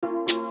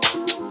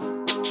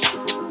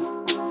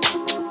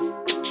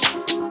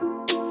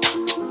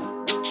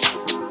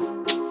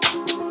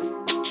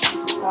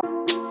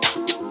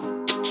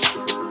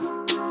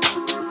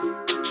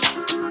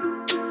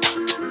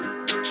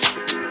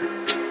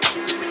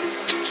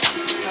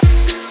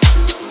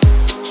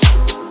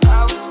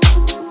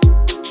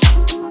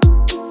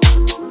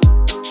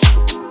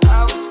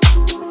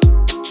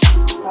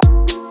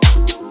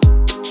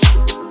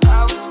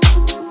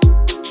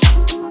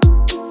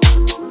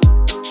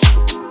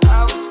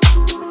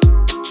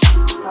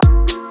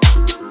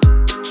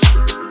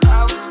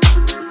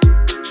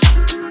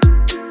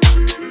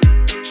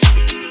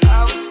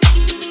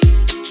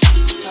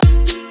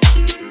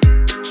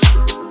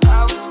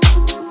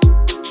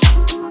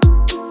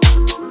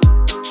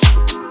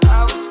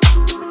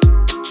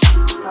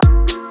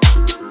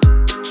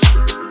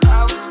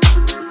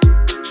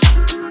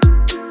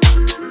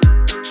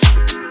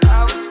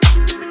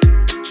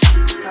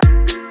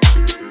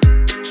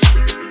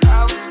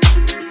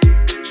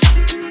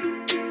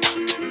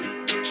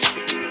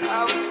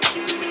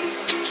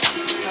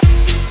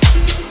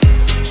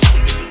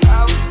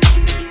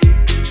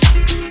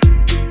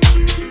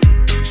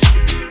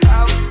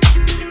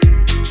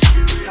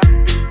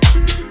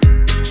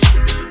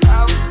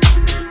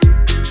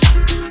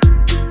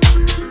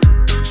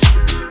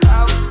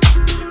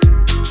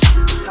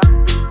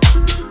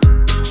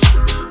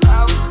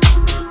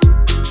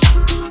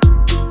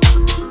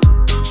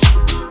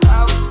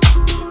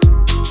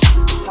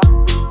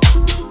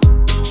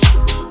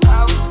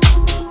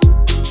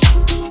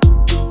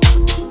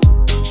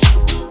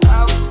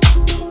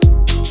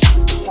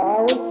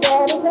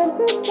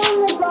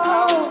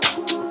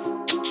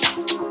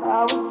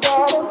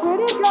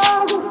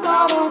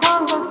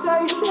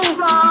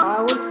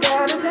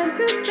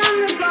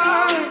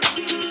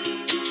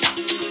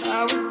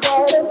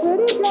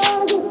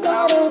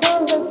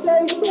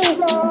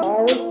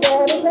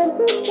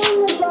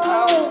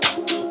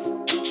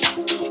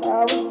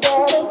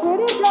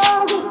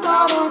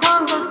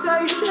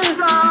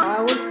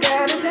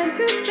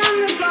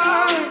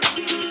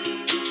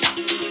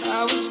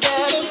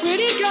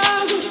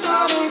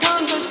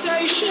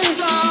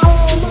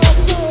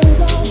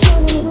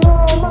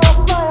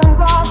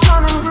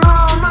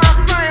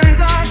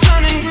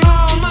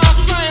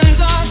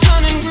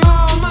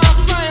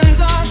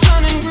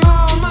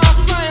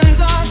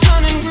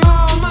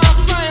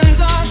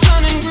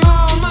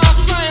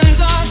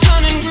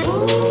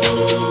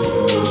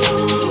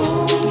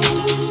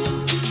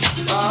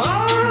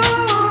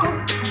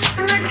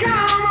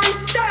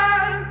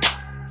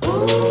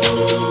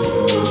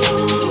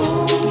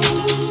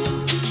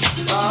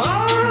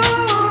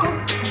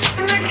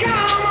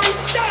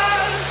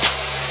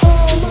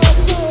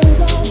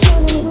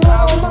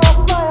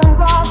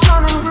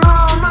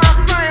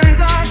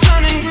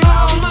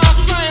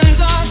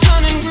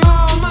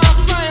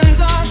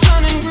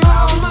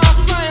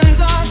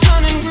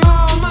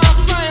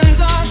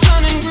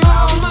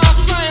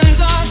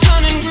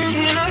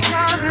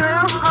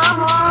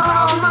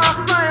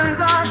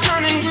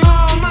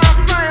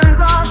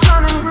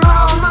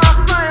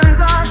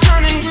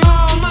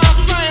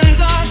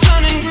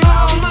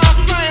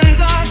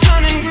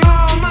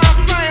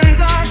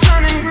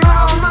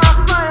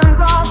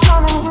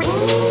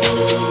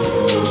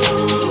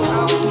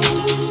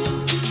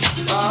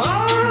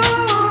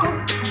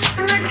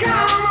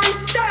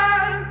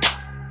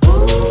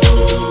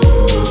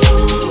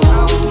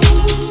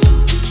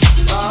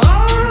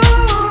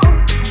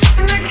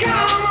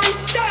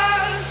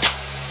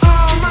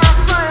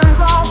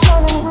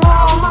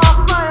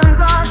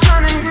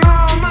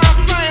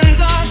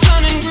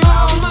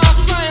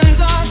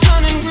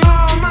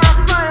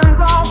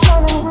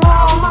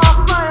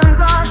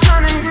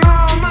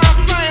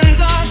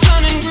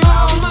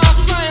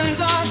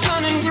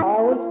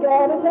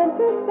of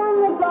dentists and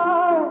the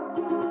dark.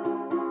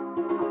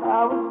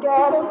 I was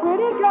scared of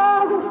pretty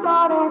girls and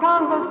starting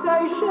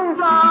conversations.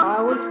 I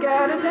was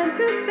scared of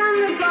dentists and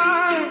the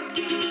dark.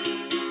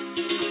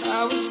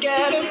 I was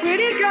scared of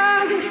pretty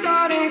girls and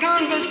starting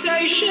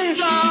conversations.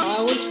 I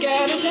was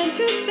scared of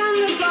dentists and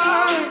the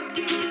dark.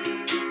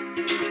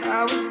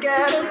 I was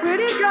scared of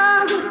pretty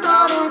girls and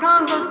starting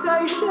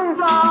conversations.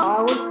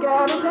 I was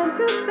scared of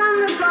dentists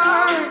and the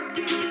dark.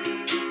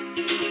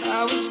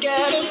 I was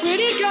scared of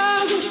pretty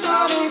girls and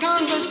starting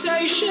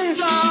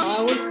conversations.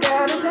 I was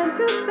scared of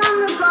dentists and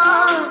the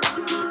dark.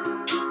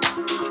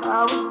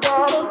 I was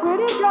scared of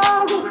pretty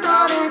girls and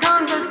starting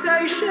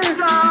conversations.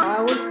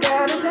 I was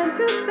scared of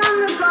dentists and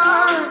the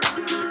dark.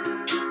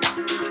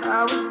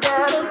 I was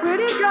scared of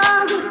pretty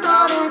girls and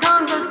starting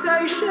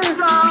conversations.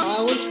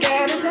 I was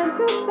scared of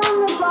dentists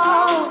and the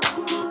dark.